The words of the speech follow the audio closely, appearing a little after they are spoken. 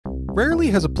Rarely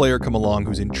has a player come along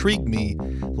who's intrigued me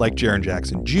like Jaren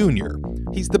Jackson Jr.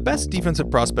 He's the best defensive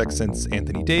prospect since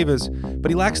Anthony Davis, but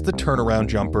he lacks the turnaround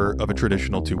jumper of a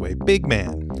traditional two-way big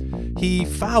man. He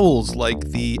fouls like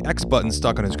the X button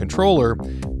stuck on his controller,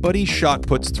 but he shot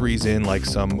puts threes in like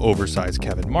some oversized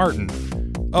Kevin Martin.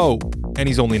 Oh, and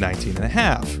he's only 19 and a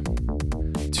half.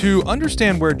 To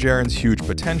understand where Jaren's huge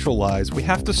potential lies, we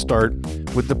have to start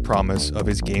with the promise of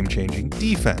his game-changing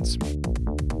defense.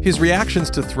 His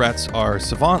reactions to threats are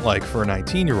savant-like for a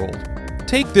 19-year-old.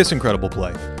 Take this incredible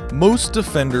play. Most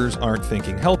defenders aren't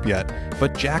thinking help yet,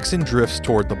 but Jackson drifts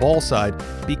toward the ball side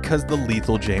because the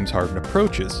lethal James Harden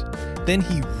approaches. Then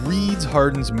he reads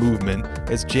Harden's movement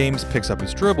as James picks up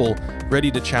his dribble,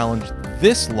 ready to challenge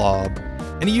this lob,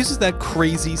 and he uses that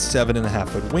crazy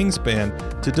 7.5-foot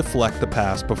wingspan to deflect the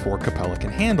pass before Capella can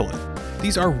handle it.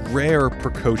 These are rare,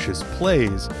 precocious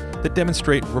plays that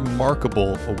demonstrate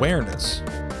remarkable awareness.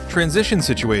 Transition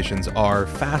situations are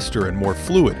faster and more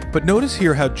fluid, but notice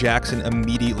here how Jackson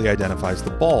immediately identifies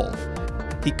the ball.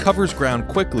 He covers ground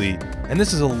quickly, and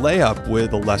this is a layup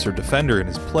with a lesser defender in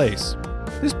his place.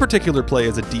 This particular play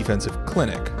is a defensive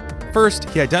clinic. First,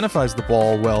 he identifies the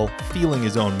ball while feeling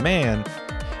his own man,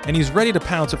 and he's ready to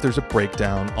pounce if there's a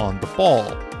breakdown on the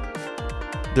ball.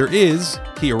 There is,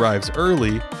 he arrives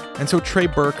early, and so Trey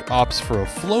Burke opts for a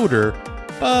floater,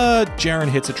 but Jaren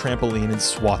hits a trampoline and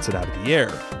swats it out of the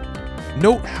air.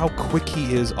 Note how quick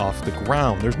he is off the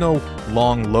ground. There's no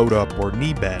long load up or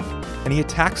knee bend, and he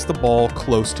attacks the ball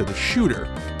close to the shooter.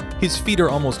 His feet are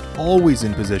almost always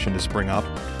in position to spring up.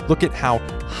 Look at how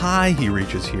high he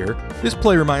reaches here. This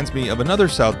play reminds me of another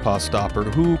southpaw stopper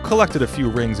who collected a few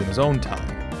rings in his own time.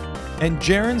 And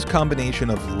Jaren's combination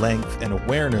of length and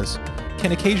awareness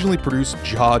can occasionally produce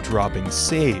jaw-dropping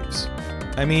saves.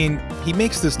 I mean, he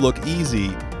makes this look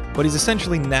easy, but he's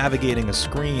essentially navigating a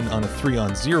screen on a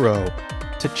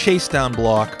 3-on-0 to chase down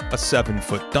block a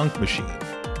 7-foot dunk machine.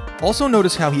 Also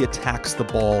notice how he attacks the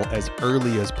ball as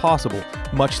early as possible,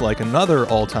 much like another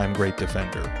all-time great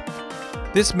defender.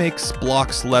 This makes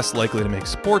blocks less likely to make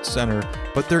SportsCenter,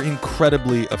 but they're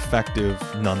incredibly effective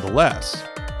nonetheless.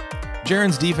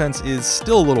 Jaren's defense is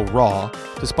still a little raw.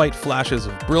 Despite flashes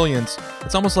of brilliance,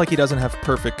 it's almost like he doesn't have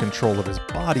perfect control of his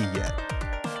body yet.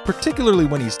 Particularly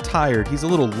when he's tired, he's a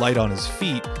little light on his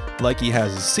feet, like he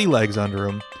has his sea legs under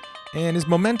him, and his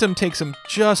momentum takes him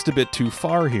just a bit too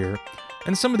far here,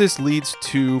 and some of this leads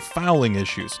to fouling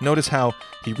issues. Notice how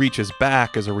he reaches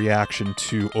back as a reaction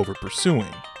to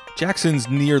over-pursuing. Jackson's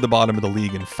near the bottom of the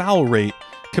league in foul rate,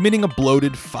 committing a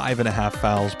bloated 5.5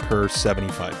 fouls per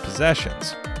 75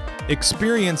 possessions.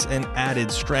 Experience and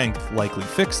added strength likely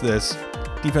fix this.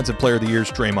 Defensive Player of the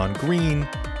Year's Draymond Green,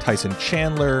 Tyson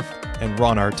Chandler, and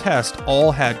Ron Artest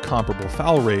all had comparable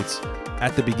foul rates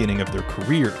at the beginning of their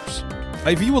careers.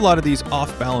 I view a lot of these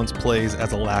off-balance plays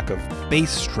as a lack of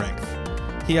base strength.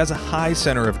 He has a high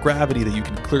center of gravity that you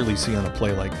can clearly see on a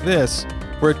play like this,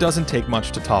 where it doesn't take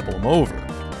much to topple him over.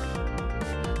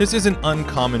 This isn't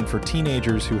uncommon for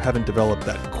teenagers who haven't developed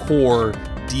that core,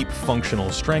 deep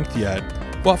functional strength yet,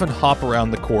 who often hop around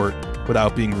the court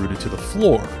without being rooted to the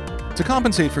floor. To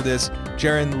compensate for this,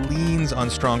 Jaren leans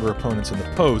on stronger opponents in the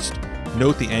post.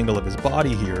 Note the angle of his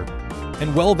body here.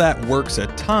 And while that works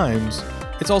at times,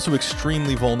 it's also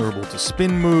extremely vulnerable to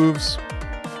spin moves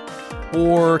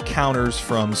or counters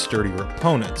from sturdier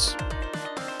opponents.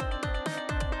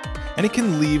 And it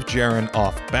can leave Jaren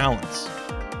off balance.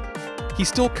 He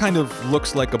still kind of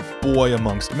looks like a boy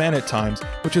amongst men at times,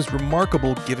 which is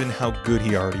remarkable given how good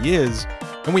he already is,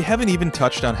 and we haven't even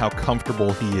touched on how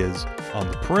comfortable he is on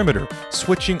the perimeter,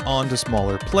 switching on to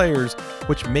smaller players,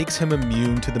 which makes him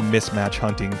immune to the mismatch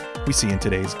hunting we see in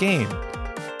today's game.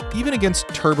 Even against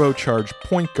turbocharged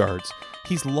point guards,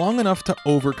 he's long enough to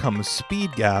overcome a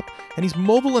speed gap, and he's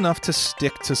mobile enough to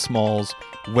stick to smalls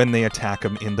when they attack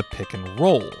him in the pick and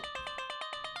roll.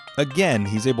 Again,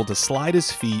 he's able to slide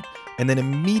his feet and then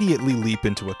immediately leap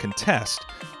into a contest.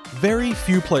 Very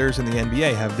few players in the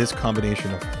NBA have this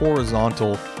combination of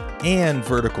horizontal and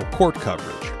vertical court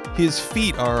coverage. His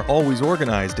feet are always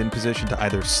organized in position to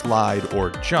either slide or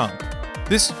jump.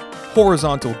 This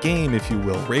horizontal game, if you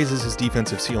will, raises his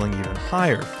defensive ceiling even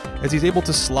higher, as he's able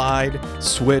to slide,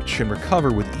 switch, and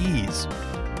recover with ease.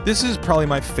 This is probably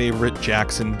my favorite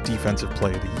Jackson Defensive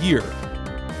Play of the Year.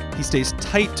 He stays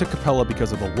tight to Capella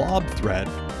because of the lob threat,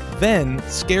 then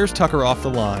scares Tucker off the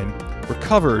line,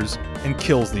 recovers, and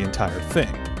kills the entire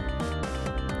thing.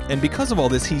 And because of all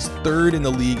this, he's third in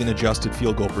the league in adjusted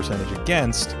field goal percentage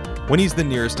against, when he's the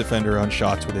nearest defender on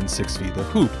shots within 6 feet of the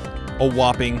hoop, a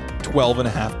whopping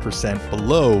 12.5%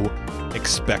 below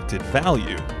expected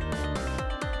value.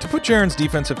 To put Jaren's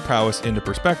defensive prowess into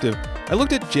perspective, I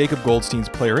looked at Jacob Goldstein's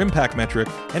player impact metric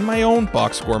and my own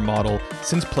box score model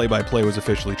since play-by-play was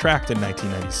officially tracked in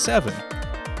 1997.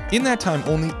 In that time,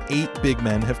 only 8 big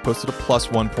men have posted a plus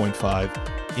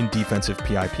 1.5 in defensive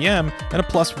PIPM and a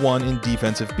plus 1 in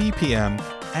defensive BPM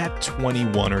at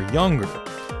 21 or younger.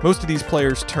 Most of these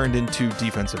players turned into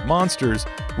defensive monsters,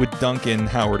 with Duncan,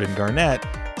 Howard, and Garnett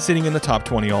sitting in the top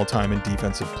 20 all-time in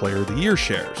Defensive Player of the Year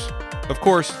shares. Of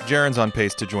course, Jaren's on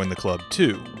pace to join the club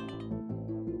too.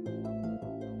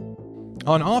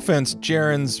 On offense,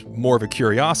 Jaren's more of a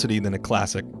curiosity than a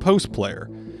classic post player.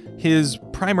 His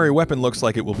primary weapon looks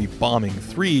like it will be bombing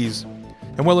threes,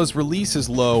 and while his release is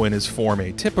low and his form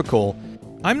atypical,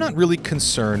 I'm not really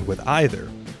concerned with either.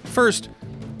 First,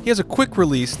 he has a quick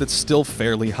release that's still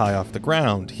fairly high off the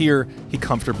ground. Here, he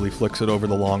comfortably flicks it over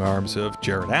the long arms of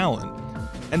Jared Allen.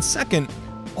 And second,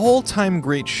 all-time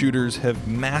great shooters have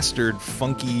mastered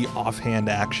funky offhand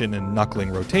action and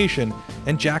knuckling rotation,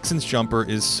 and Jackson's jumper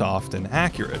is soft and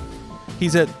accurate.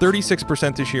 He's at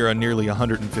 36% this year on nearly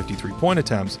 153 point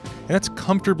attempts, and that's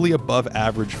comfortably above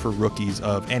average for rookies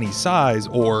of any size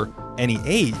or any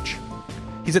age.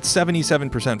 He's at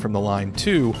 77% from the line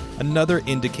too, another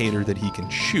indicator that he can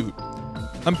shoot.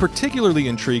 I'm particularly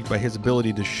intrigued by his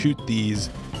ability to shoot these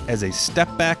as a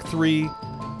step-back three,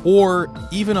 or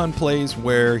even on plays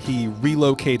where he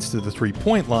relocates to the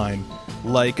three-point line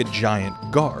like a giant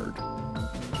guard.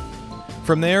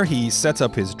 From there, he sets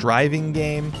up his driving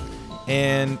game,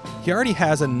 and he already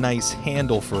has a nice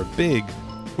handle for a big,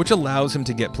 which allows him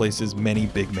to get places many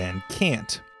big men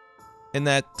can't. And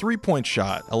that three-point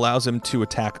shot allows him to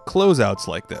attack closeouts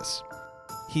like this.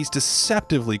 He's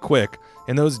deceptively quick,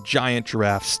 and those giant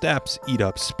giraffe steps eat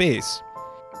up space.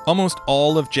 Almost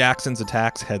all of Jackson's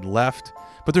attacks head left,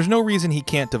 but there's no reason he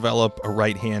can't develop a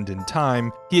right hand in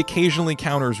time. He occasionally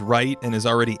counters right and is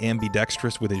already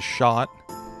ambidextrous with his shot.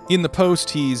 In the post,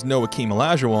 he's no Akeem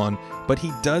Olajuwon, but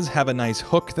he does have a nice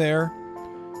hook there.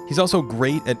 He's also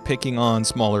great at picking on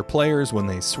smaller players when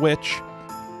they switch.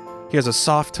 He has a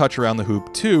soft touch around the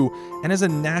hoop too, and has a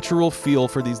natural feel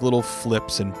for these little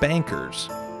flips and bankers.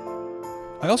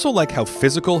 I also like how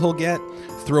physical he'll get,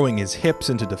 throwing his hips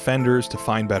into defenders to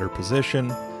find better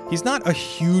position. He's not a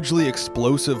hugely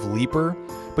explosive leaper,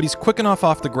 but he's quick enough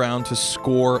off the ground to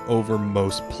score over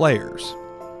most players.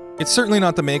 It's certainly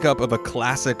not the makeup of a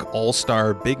classic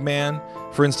all-star big man.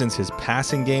 For instance, his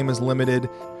passing game is limited,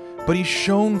 but he's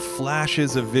shown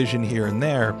flashes of vision here and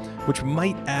there, which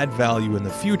might add value in the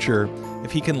future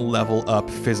if he can level up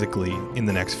physically in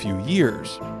the next few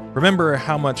years. Remember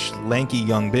how much lanky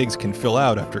young bigs can fill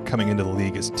out after coming into the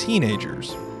league as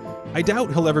teenagers. I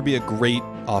doubt he'll ever be a great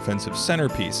offensive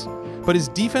centerpiece, but his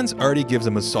defense already gives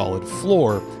him a solid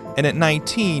floor, and at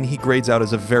 19 he grades out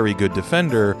as a very good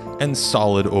defender and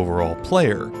solid overall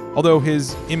player. Although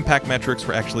his impact metrics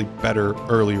were actually better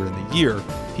earlier in the year,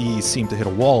 he seemed to hit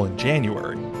a wall in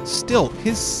January. Still,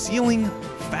 his ceiling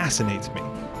fascinates me.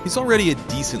 He's already a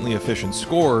decently efficient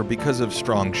scorer because of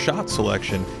strong shot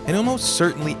selection, and almost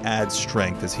certainly adds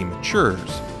strength as he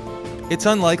matures. It's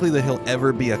unlikely that he'll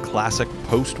ever be a classic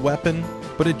post weapon,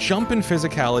 but a jump in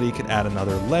physicality could add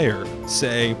another layer,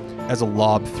 say, as a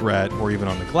lob threat or even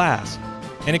on the glass,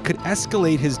 and it could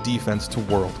escalate his defense to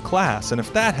world class, and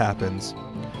if that happens,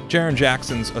 Jaren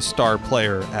Jackson's a star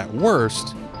player at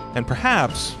worst, and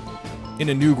perhaps, in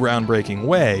a new groundbreaking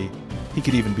way, he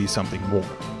could even be something more.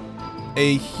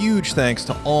 A huge thanks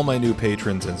to all my new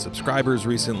patrons and subscribers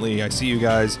recently. I see you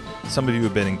guys. Some of you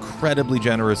have been incredibly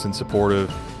generous and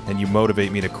supportive, and you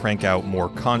motivate me to crank out more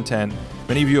content.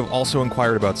 Many of you have also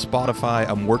inquired about Spotify.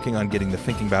 I'm working on getting the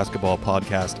Thinking Basketball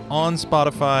podcast on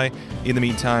Spotify. In the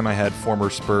meantime, I had former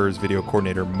Spurs video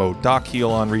coordinator Mo Dockheel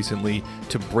on recently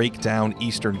to break down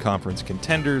Eastern Conference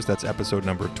contenders. That's episode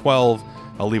number 12.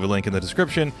 I'll leave a link in the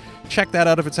description. Check that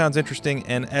out if it sounds interesting,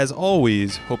 and as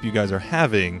always, hope you guys are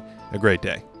having a great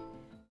day.